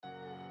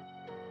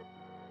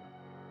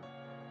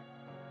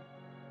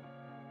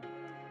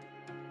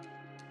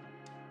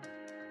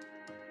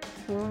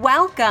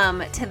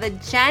Welcome to the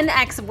Gen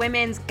X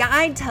Women's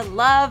Guide to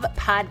Love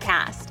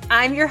podcast.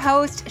 I'm your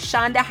host,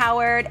 Shonda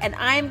Howard, and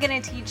I'm going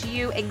to teach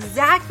you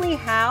exactly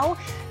how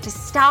to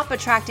stop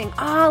attracting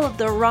all of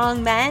the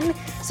wrong men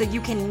so you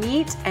can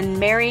meet and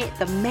marry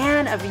the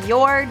man of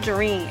your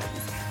dreams.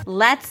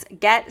 Let's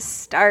get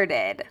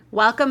started.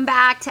 Welcome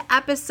back to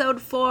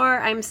episode 4.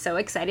 I'm so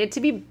excited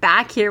to be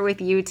back here with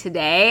you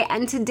today.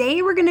 And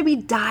today we're going to be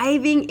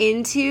diving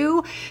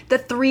into the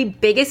 3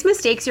 biggest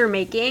mistakes you're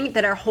making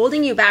that are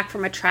holding you back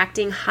from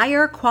attracting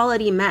higher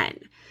quality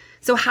men.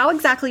 So how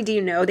exactly do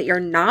you know that you're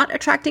not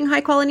attracting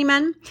high quality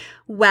men?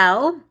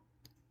 Well,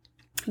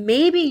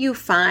 maybe you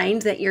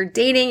find that you're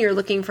dating, you're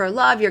looking for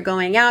love, you're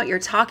going out, you're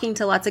talking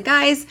to lots of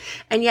guys,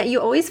 and yet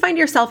you always find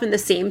yourself in the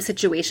same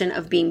situation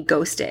of being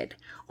ghosted.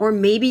 Or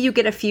maybe you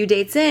get a few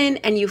dates in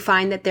and you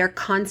find that they're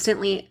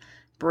constantly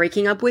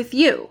breaking up with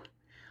you.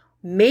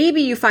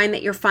 Maybe you find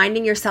that you're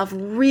finding yourself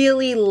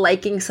really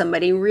liking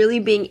somebody, really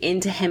being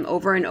into him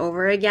over and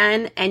over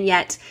again, and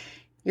yet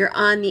you're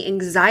on the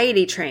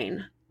anxiety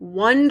train,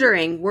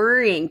 wondering,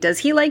 worrying, does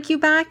he like you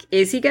back?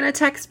 Is he going to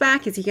text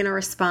back? Is he going to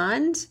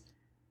respond?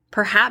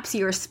 Perhaps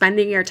you're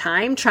spending your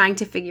time trying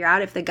to figure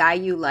out if the guy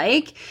you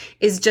like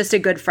is just a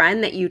good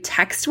friend that you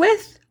text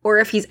with, or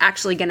if he's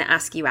actually going to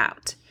ask you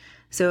out.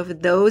 So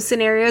if those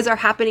scenarios are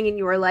happening in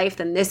your life,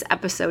 then this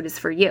episode is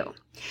for you.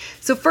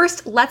 So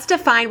first, let's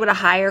define what a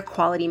higher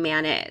quality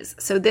man is.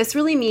 So this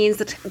really means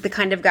the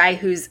kind of guy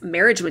who's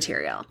marriage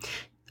material.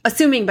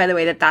 Assuming, by the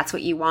way, that that's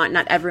what you want.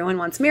 Not everyone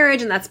wants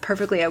marriage, and that's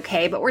perfectly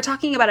okay. But we're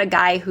talking about a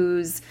guy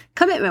who's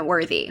commitment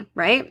worthy,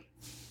 right?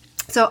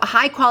 So a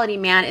high quality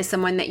man is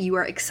someone that you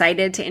are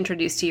excited to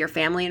introduce to your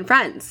family and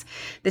friends.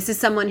 This is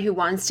someone who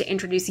wants to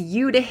introduce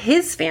you to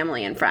his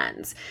family and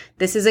friends.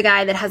 This is a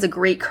guy that has a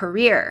great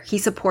career. He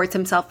supports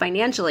himself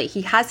financially.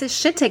 He has his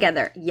shit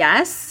together.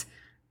 Yes,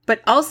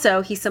 but also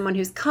he's someone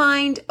who's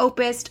kind,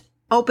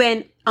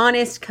 open,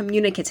 honest,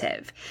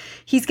 communicative.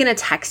 He's going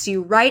to text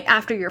you right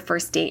after your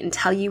first date and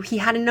tell you he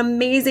had an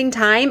amazing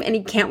time and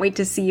he can't wait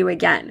to see you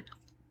again.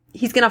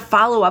 He's going to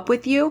follow up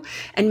with you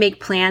and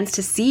make plans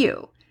to see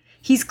you.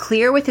 He's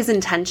clear with his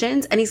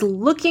intentions and he's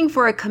looking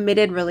for a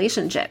committed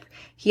relationship.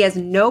 He has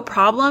no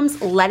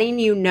problems letting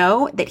you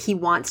know that he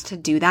wants to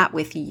do that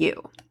with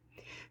you.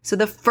 So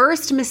the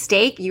first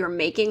mistake you're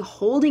making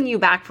holding you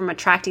back from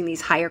attracting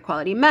these higher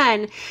quality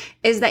men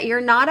is that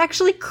you're not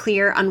actually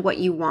clear on what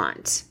you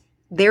want.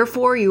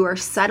 Therefore, you are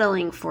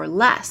settling for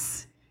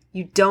less.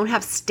 You don't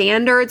have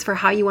standards for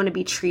how you want to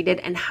be treated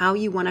and how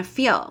you want to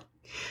feel.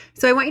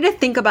 So I want you to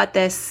think about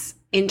this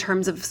in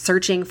terms of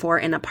searching for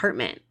an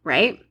apartment,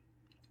 right?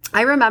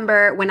 I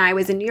remember when I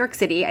was in New York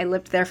City, I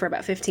lived there for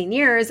about 15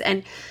 years.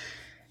 And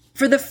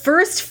for the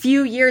first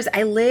few years,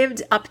 I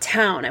lived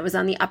uptown. I was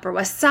on the Upper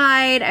West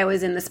Side. I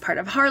was in this part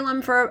of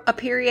Harlem for a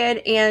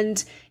period.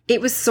 And it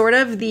was sort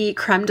of the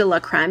creme de la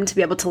creme to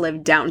be able to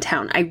live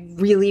downtown. I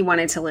really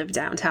wanted to live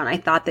downtown. I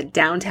thought that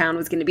downtown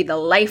was going to be the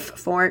life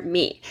for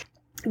me.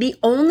 The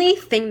only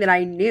thing that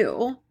I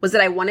knew was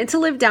that I wanted to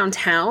live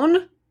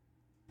downtown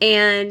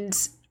and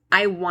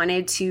I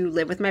wanted to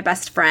live with my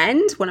best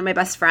friend, one of my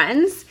best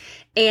friends.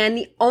 And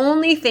the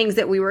only things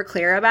that we were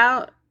clear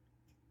about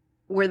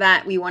were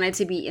that we wanted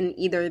to be in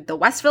either the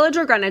West Village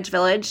or Greenwich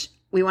Village.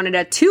 We wanted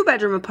a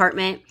 2-bedroom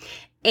apartment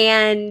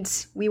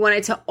and we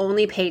wanted to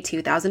only pay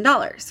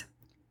 $2,000.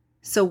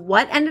 So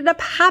what ended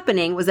up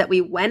happening was that we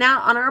went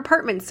out on our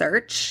apartment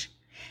search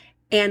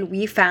and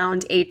we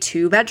found a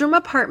 2-bedroom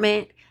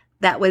apartment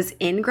that was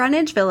in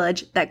Greenwich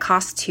Village that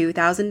cost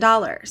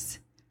 $2,000.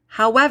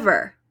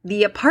 However,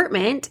 the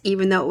apartment,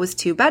 even though it was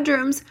 2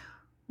 bedrooms,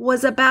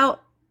 was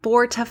about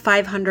 400 to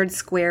 500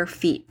 square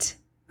feet.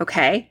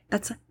 Okay.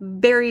 That's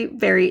very,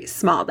 very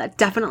small. That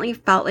definitely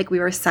felt like we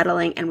were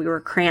settling and we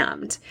were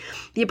crammed.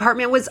 The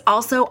apartment was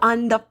also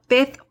on the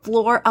 5th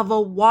floor of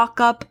a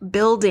walk-up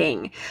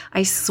building.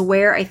 I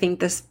swear, I think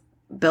this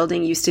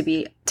building used to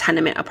be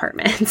tenement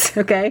apartments.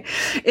 Okay.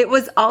 It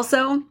was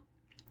also,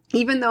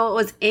 even though it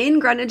was in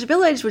Greenwich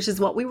Village, which is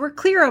what we were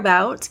clear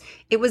about,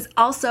 it was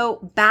also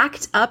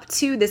backed up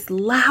to this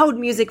loud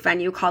music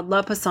venue called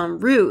Le Poisson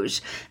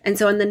Rouge. And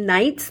so on the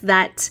nights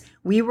that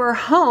we were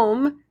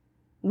home,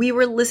 we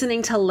were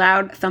listening to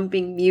loud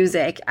thumping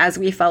music as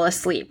we fell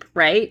asleep,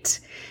 right?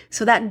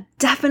 So that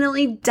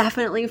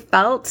definitely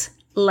felt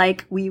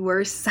like we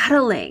were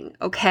settling,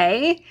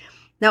 okay?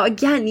 Now,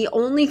 again, the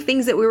only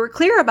things that we were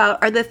clear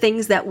about are the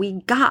things that we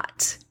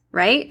got,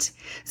 right?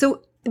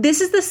 So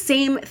this is the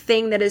same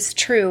thing that is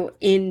true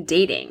in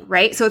dating,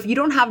 right? So if you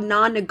don't have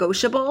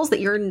non-negotiables that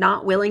you're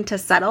not willing to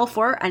settle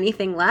for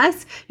anything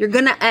less, you're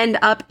going to end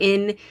up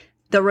in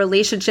the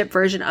relationship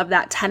version of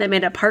that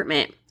tenement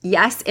apartment.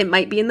 Yes, it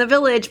might be in the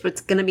village, but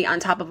it's going to be on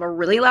top of a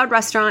really loud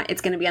restaurant.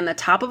 It's going to be on the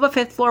top of a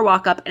 5th floor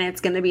walk up and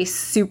it's going to be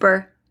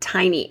super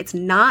tiny. It's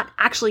not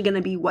actually going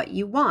to be what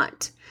you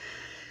want.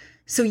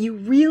 So you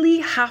really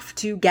have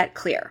to get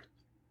clear.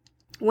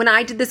 When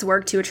I did this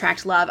work to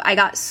attract love, I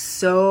got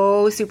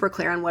so super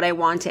clear on what I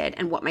wanted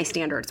and what my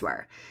standards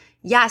were.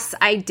 Yes,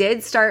 I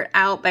did start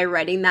out by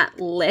writing that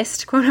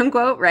list, quote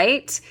unquote,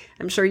 right?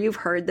 I'm sure you've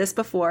heard this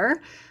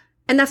before.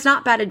 And that's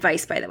not bad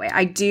advice, by the way.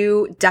 I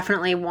do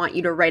definitely want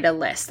you to write a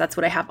list. That's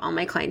what I have all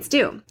my clients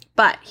do.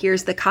 But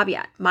here's the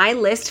caveat. My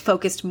list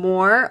focused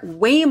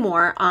way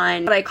more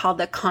on what I call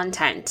the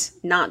content,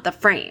 not the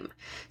frame.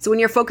 So when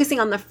you're focusing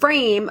on the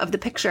frame of the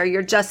picture,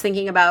 you're just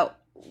thinking about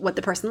what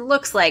the person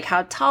looks like,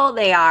 how tall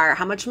they are,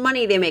 how much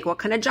money they make, what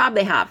kind of job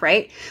they have,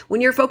 right?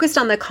 When you're focused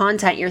on the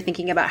content, you're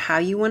thinking about how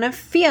you want to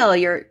feel.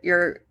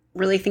 You're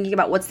really thinking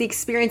about what's the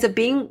experience of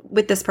being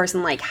with this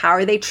person like? How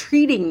are they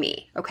treating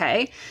me?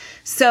 Okay.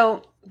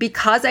 So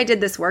because I did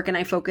this work and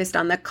I focused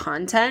on the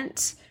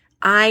content,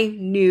 I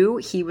knew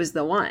he was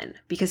the one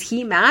because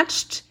he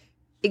matched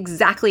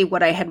exactly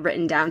what I had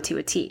written down to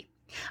a T.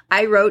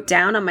 I wrote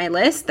down on my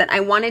list that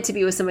I wanted to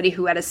be with somebody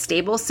who had a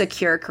stable,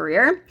 secure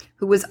career,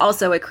 who was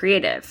also a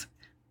creative.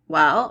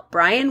 Well,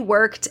 Brian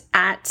worked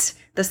at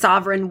the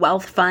Sovereign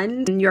Wealth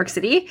Fund in New York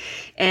City,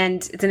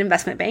 and it's an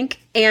investment bank.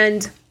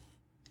 And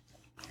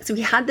so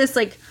he had this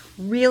like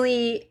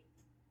really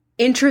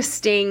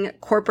interesting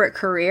corporate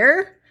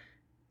career,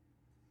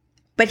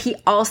 but he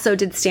also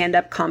did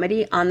stand-up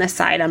comedy on the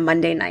side on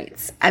Monday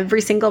nights.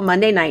 Every single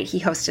Monday night, he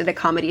hosted a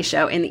comedy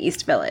show in the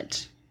East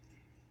Village.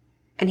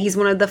 And he's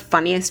one of the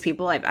funniest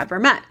people I've ever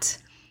met.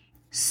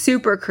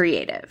 Super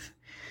creative.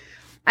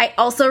 I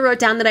also wrote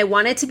down that I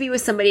wanted to be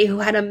with somebody who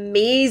had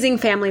amazing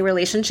family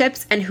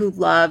relationships and who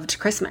loved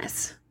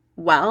Christmas.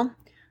 Well,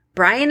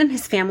 Brian and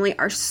his family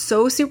are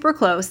so super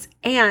close,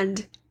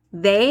 and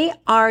they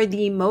are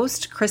the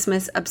most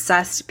Christmas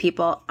obsessed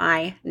people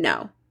I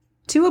know,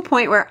 to a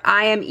point where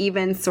I am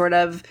even sort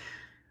of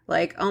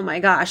like, oh my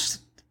gosh,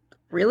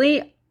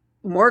 really?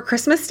 More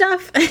Christmas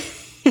stuff?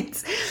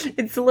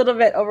 It's a little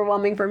bit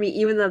overwhelming for me,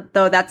 even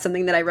though that's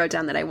something that I wrote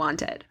down that I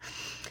wanted.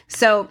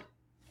 So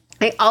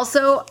I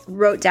also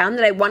wrote down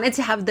that I wanted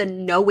to have the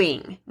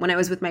knowing when I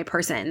was with my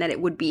person that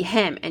it would be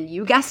him. And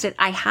you guessed it,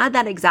 I had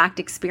that exact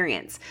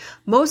experience.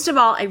 Most of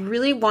all, I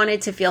really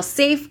wanted to feel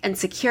safe and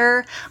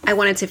secure. I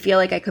wanted to feel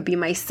like I could be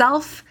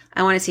myself.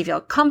 I wanted to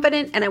feel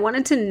confident, and I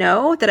wanted to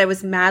know that I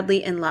was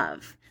madly in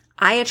love.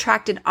 I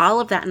attracted all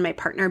of that in my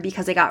partner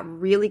because I got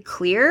really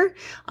clear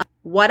on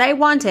what I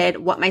wanted,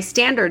 what my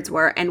standards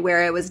were, and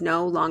where I was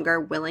no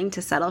longer willing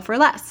to settle for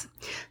less.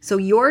 So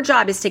your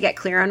job is to get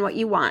clear on what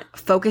you want.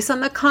 Focus on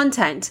the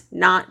content,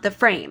 not the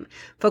frame.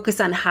 Focus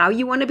on how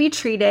you want to be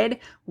treated,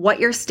 what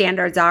your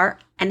standards are,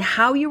 and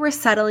how you were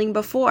settling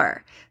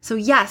before. So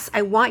yes,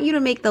 I want you to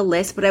make the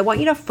list, but I want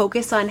you to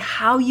focus on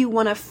how you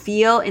want to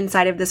feel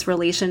inside of this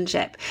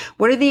relationship.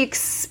 What are the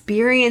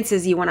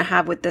experiences you want to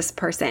have with this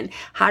person?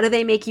 How do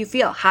they make you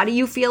feel? How do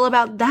you feel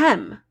about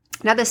them?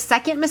 Now, the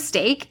second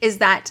mistake is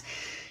that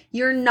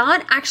you're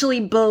not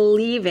actually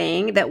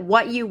believing that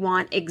what you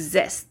want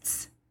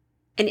exists.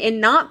 And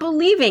in not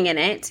believing in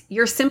it,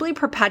 you're simply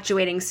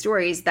perpetuating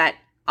stories that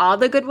all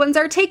the good ones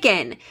are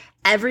taken.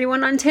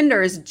 Everyone on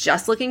Tinder is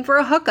just looking for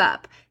a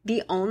hookup.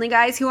 The only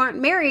guys who aren't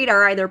married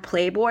are either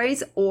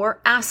playboys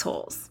or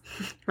assholes,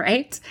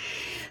 right?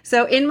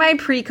 So in my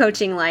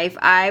pre-coaching life,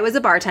 I was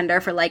a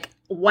bartender for like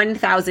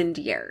 1,000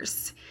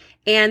 years.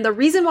 And the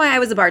reason why I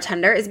was a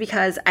bartender is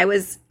because I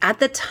was at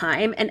the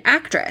time an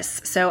actress.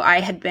 So I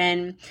had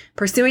been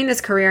pursuing this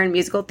career in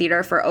musical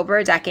theater for over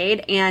a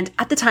decade. And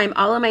at the time,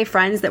 all of my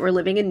friends that were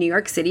living in New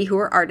York City who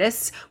were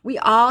artists, we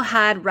all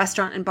had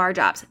restaurant and bar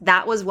jobs.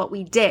 That was what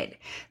we did.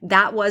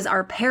 That was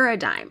our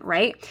paradigm,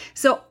 right?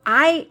 So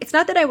it's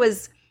not that I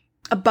was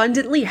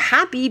abundantly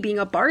happy being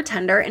a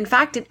bartender. In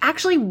fact, it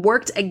actually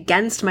worked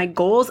against my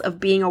goals of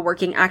being a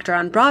working actor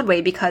on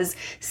Broadway because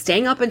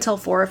staying up until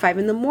 4 or 5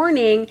 in the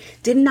morning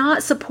did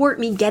not support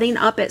me getting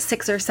up at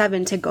 6 or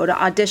 7 to go to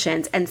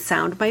auditions and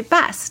sound my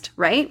best,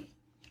 right?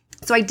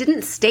 So I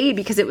didn't stay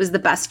because it was the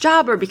best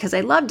job or because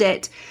I loved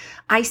it.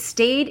 I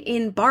stayed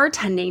in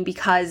bartending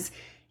because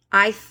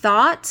I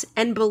thought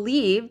and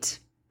believed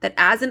that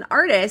as an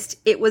artist,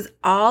 it was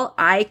all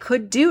I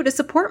could do to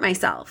support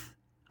myself.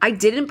 I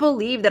didn't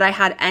believe that I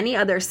had any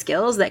other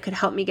skills that could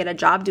help me get a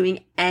job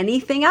doing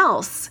anything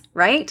else,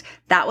 right?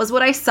 That was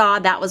what I saw.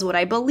 That was what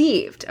I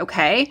believed,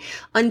 okay?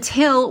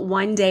 Until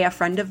one day a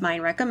friend of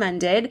mine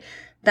recommended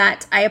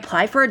that I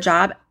apply for a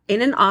job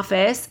in an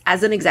office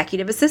as an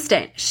executive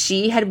assistant.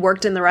 She had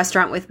worked in the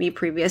restaurant with me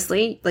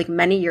previously, like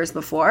many years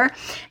before,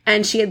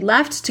 and she had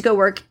left to go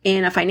work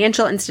in a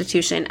financial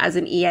institution as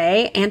an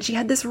EA, and she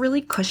had this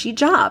really cushy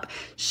job.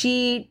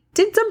 She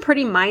did some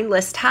pretty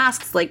mindless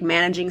tasks like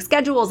managing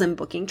schedules and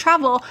booking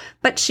travel,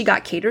 but she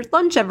got catered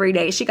lunch every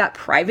day. She got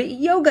private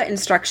yoga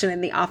instruction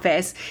in the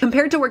office.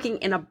 Compared to working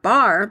in a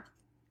bar,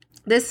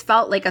 this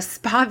felt like a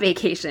spa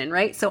vacation,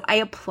 right? So I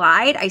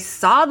applied, I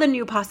saw the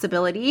new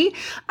possibility.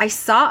 I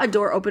saw a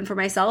door open for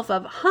myself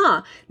of,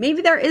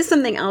 maybe there is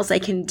something else I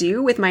can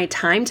do with my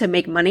time to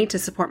make money to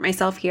support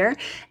myself here.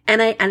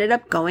 And I ended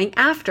up going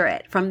after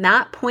it. From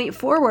that point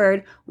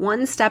forward,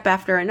 one step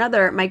after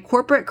another, my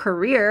corporate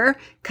career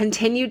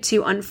continued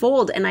to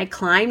unfold and I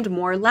climbed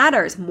more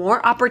ladders,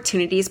 more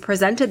opportunities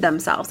presented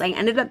themselves. I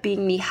ended up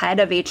being the head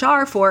of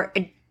HR for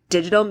a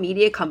digital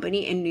media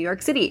company in New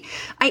York City.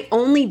 I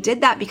only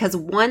did that because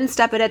one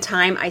step at a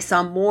time, I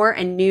saw more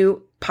and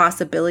new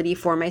possibility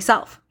for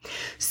myself.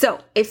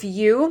 So if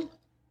you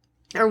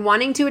are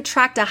wanting to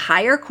attract a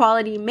higher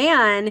quality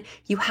man,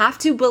 you have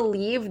to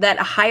believe that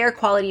a higher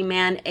quality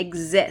man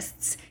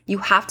exists. You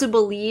have to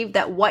believe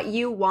that what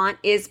you want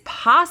is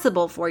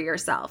possible for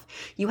yourself.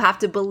 You have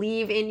to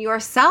believe in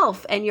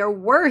yourself and your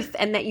worth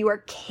and that you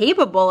are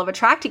capable of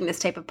attracting this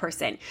type of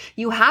person.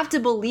 You have to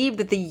believe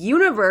that the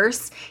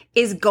universe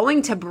is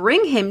going to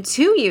bring him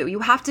to you.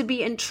 You have to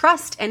be in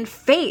trust and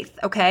faith,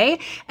 okay?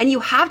 And you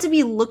have to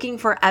be looking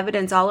for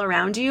evidence all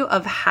around you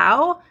of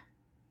how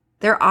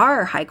there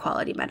are high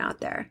quality men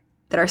out there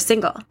that are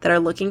single, that are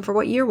looking for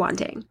what you're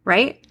wanting,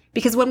 right?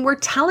 Because when we're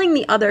telling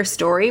the other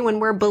story, when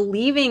we're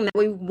believing that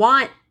we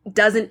want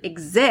doesn't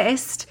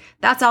exist,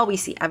 that's all we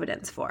see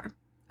evidence for,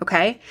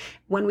 okay?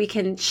 When we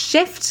can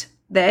shift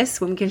this,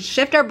 when we can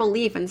shift our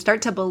belief and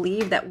start to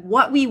believe that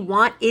what we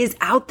want is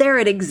out there,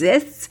 it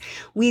exists,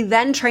 we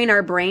then train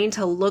our brain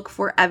to look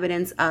for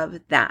evidence of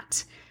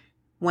that.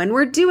 When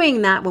we're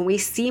doing that, when we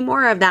see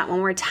more of that,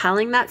 when we're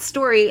telling that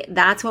story,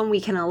 that's when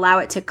we can allow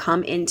it to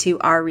come into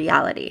our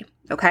reality,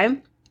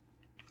 okay?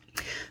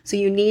 So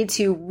you need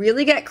to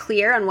really get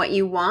clear on what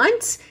you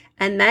want,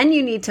 and then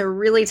you need to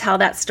really tell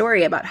that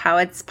story about how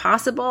it's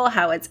possible,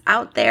 how it's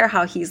out there,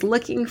 how he's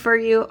looking for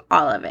you,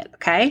 all of it,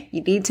 okay?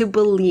 You need to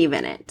believe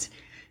in it.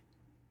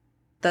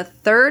 The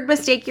third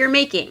mistake you're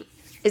making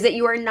is that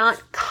you are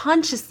not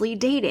consciously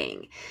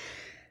dating.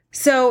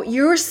 So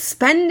you're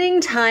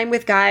spending time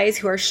with guys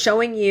who are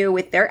showing you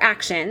with their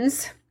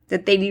actions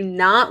that they do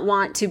not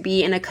want to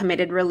be in a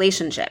committed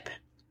relationship.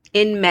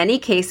 In many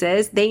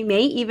cases, they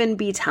may even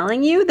be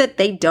telling you that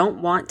they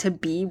don't want to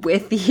be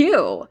with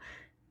you.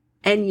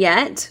 And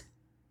yet,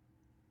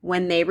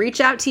 when they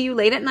reach out to you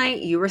late at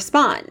night, you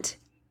respond.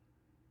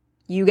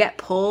 You get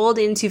pulled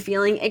into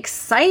feeling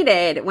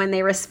excited when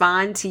they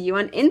respond to you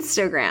on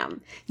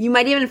Instagram. You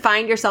might even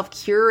find yourself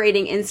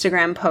curating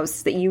Instagram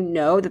posts that you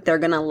know that they're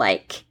going to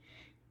like.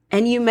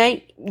 And you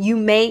may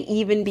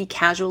even be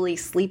casually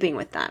sleeping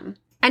with them.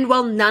 And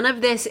while none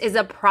of this is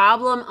a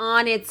problem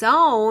on its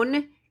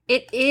own,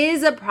 it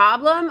is a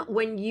problem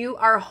when you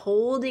are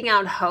holding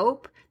out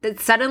hope that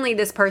suddenly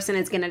this person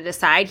is going to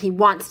decide he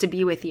wants to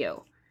be with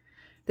you.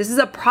 This is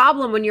a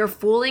problem when you're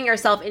fooling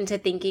yourself into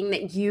thinking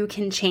that you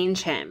can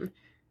change him.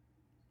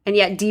 And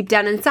yet deep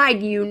down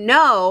inside, you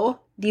know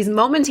these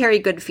momentary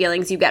good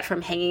feelings you get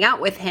from hanging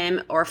out with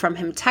him or from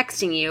him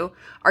texting you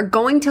are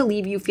going to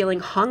leave you feeling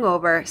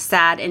hungover,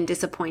 sad, and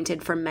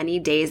disappointed for many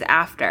days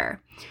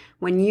after.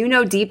 When you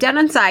know deep down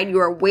inside you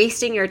are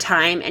wasting your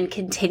time and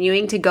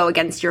continuing to go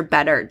against your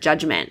better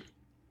judgment.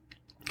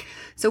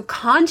 So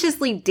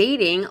consciously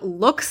dating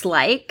looks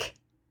like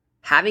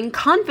having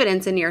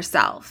confidence in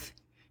yourself,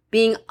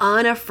 being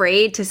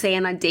unafraid to say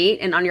on a date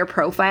and on your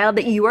profile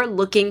that you are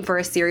looking for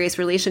a serious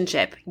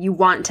relationship, you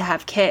want to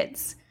have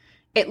kids.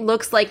 It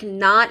looks like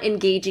not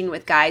engaging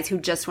with guys who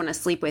just want to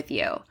sleep with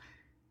you.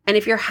 And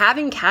if you're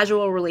having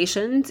casual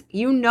relations,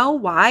 you know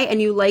why and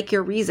you like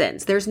your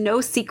reasons. There's no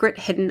secret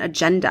hidden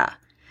agenda.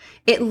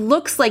 It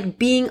looks like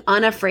being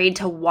unafraid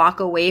to walk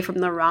away from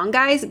the wrong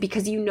guys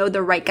because you know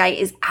the right guy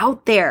is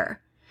out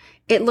there.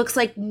 It looks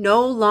like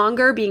no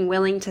longer being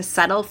willing to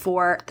settle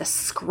for the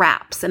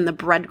scraps and the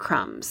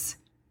breadcrumbs.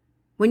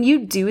 When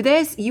you do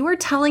this, you are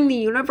telling the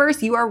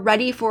universe you are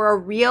ready for a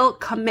real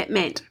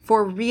commitment,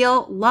 for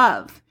real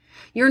love.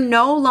 You're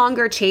no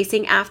longer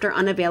chasing after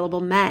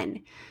unavailable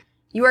men.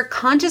 You are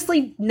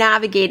consciously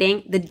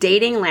navigating the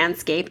dating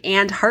landscape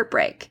and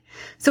heartbreak.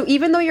 So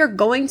even though you're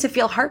going to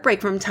feel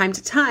heartbreak from time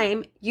to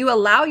time, you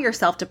allow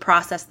yourself to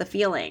process the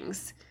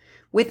feelings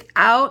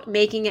without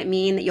making it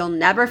mean that you'll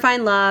never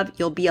find love,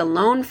 you'll be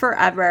alone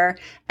forever,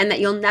 and that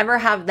you'll never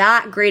have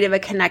that great of a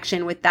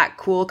connection with that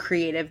cool,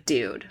 creative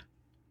dude.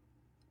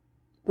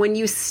 When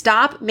you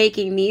stop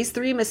making these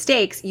 3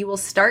 mistakes, you will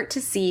start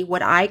to see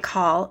what I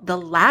call the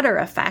ladder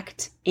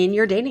effect in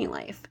your dating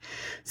life.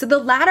 So the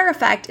ladder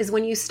effect is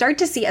when you start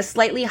to see a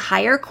slightly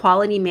higher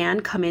quality man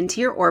come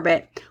into your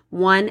orbit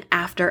one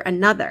after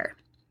another.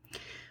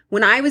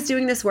 When I was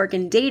doing this work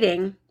in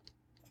dating,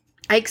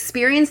 I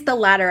experienced the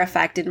ladder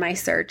effect in my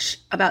search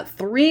about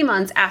 3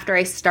 months after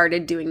I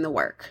started doing the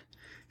work.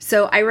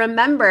 So I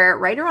remember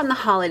right around the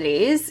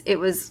holidays, it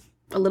was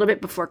a little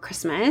bit before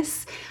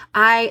Christmas,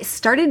 I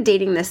started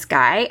dating this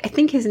guy. I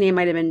think his name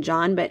might have been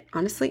John, but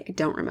honestly, I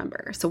don't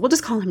remember. So we'll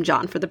just call him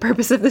John for the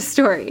purpose of the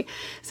story.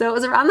 So it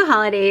was around the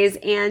holidays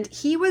and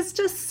he was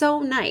just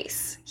so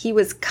nice. He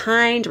was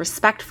kind,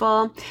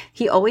 respectful.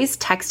 He always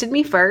texted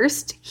me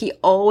first. He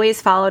always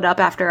followed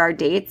up after our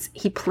dates.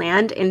 He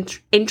planned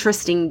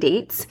interesting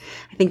dates.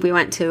 I think we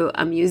went to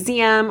a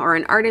museum or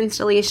an art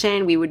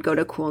installation. We would go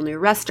to cool new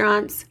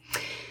restaurants.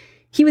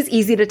 He was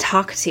easy to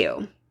talk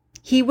to.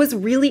 He was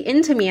really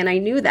into me and I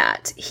knew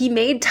that. He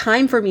made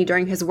time for me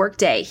during his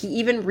workday. He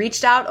even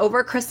reached out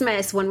over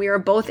Christmas when we were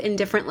both in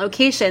different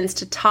locations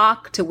to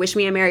talk, to wish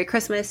me a Merry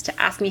Christmas,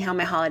 to ask me how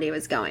my holiday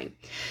was going.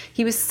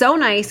 He was so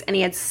nice and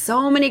he had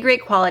so many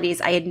great qualities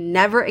I had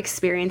never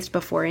experienced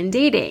before in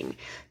dating.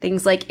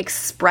 Things like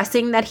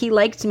expressing that he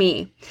liked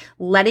me,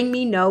 letting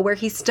me know where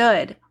he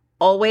stood,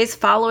 always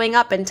following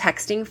up and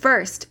texting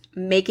first,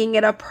 making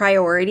it a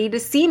priority to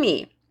see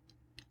me.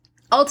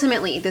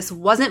 Ultimately, this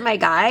wasn't my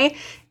guy,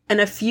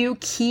 and a few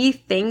key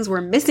things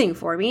were missing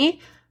for me,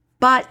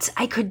 but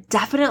I could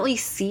definitely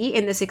see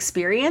in this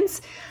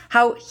experience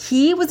how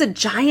he was a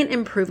giant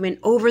improvement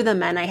over the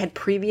men I had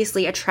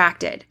previously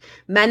attracted.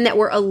 Men that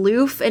were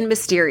aloof and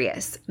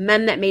mysterious.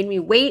 Men that made me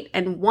wait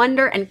and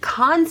wonder and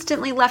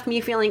constantly left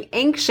me feeling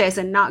anxious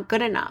and not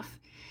good enough.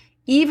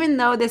 Even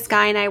though this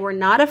guy and I were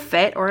not a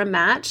fit or a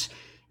match,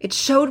 it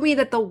showed me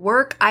that the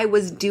work I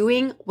was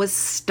doing was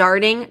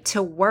starting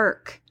to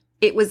work.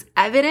 It was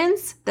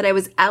evidence that I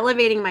was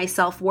elevating my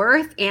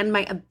self-worth and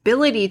my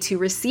ability to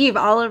receive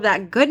all of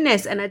that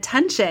goodness and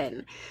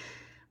attention.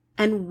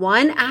 And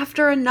one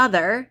after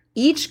another,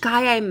 each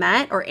guy I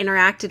met or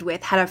interacted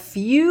with had a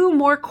few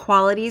more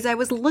qualities I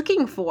was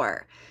looking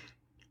for.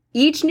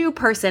 Each new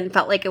person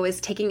felt like I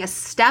was taking a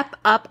step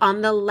up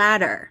on the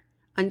ladder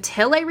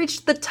until I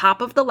reached the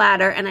top of the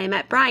ladder and I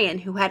met Brian,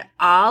 who had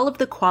all of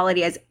the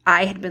qualities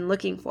I had been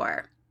looking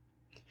for.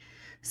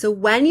 So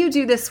when you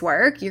do this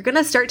work, you're going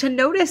to start to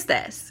notice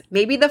this.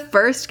 Maybe the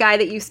first guy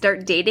that you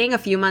start dating a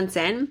few months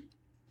in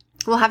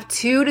will have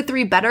 2 to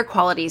 3 better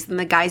qualities than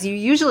the guys you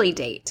usually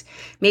date.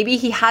 Maybe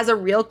he has a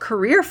real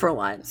career for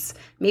once.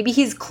 Maybe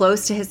he's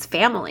close to his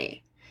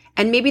family.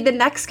 And maybe the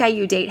next guy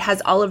you date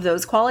has all of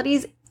those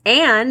qualities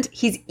and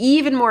he's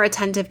even more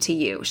attentive to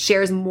you,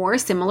 shares more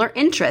similar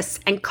interests,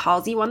 and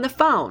calls you on the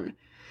phone.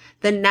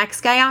 The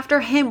next guy after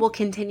him will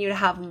continue to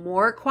have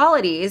more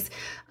qualities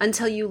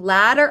until you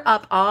ladder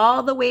up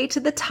all the way to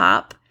the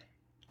top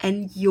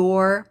and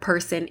your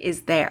person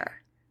is there.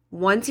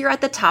 Once you're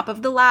at the top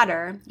of the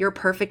ladder, your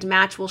perfect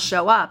match will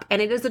show up,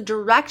 and it is a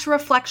direct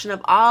reflection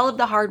of all of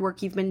the hard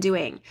work you've been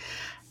doing.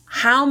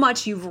 How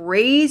much you've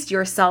raised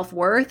your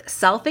self-worth,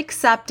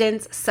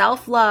 self-acceptance,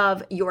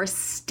 self-love, your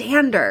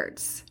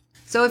standards.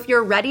 So if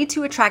you're ready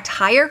to attract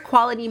higher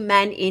quality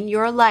men in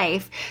your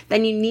life,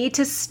 then you need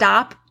to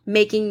stop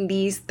making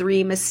these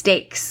 3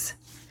 mistakes.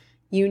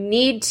 You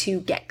need to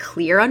get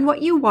clear on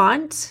what you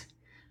want,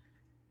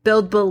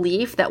 build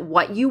belief that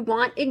what you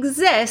want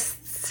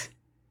exists,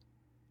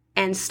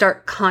 and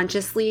start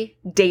consciously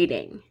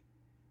dating.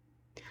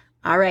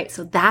 All right,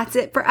 so that's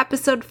it for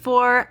episode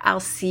 4. I'll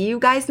see you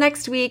guys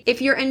next week.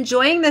 If you're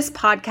enjoying this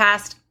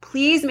podcast,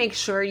 please make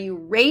sure you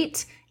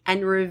rate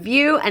and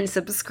review and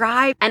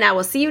subscribe, and I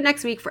will see you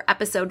next week for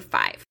episode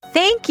 5.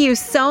 Thank you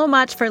so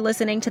much for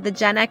listening to the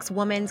Gen X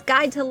Woman's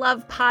Guide to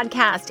Love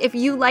podcast. If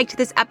you liked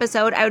this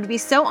episode, I would be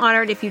so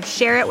honored if you'd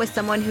share it with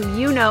someone who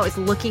you know is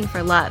looking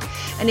for love.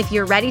 And if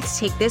you're ready to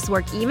take this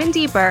work even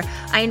deeper,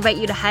 I invite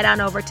you to head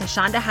on over to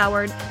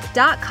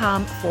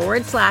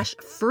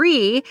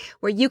shondahoward.com/free,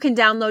 where you can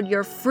download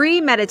your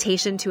free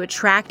meditation to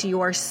attract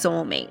your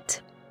soulmate.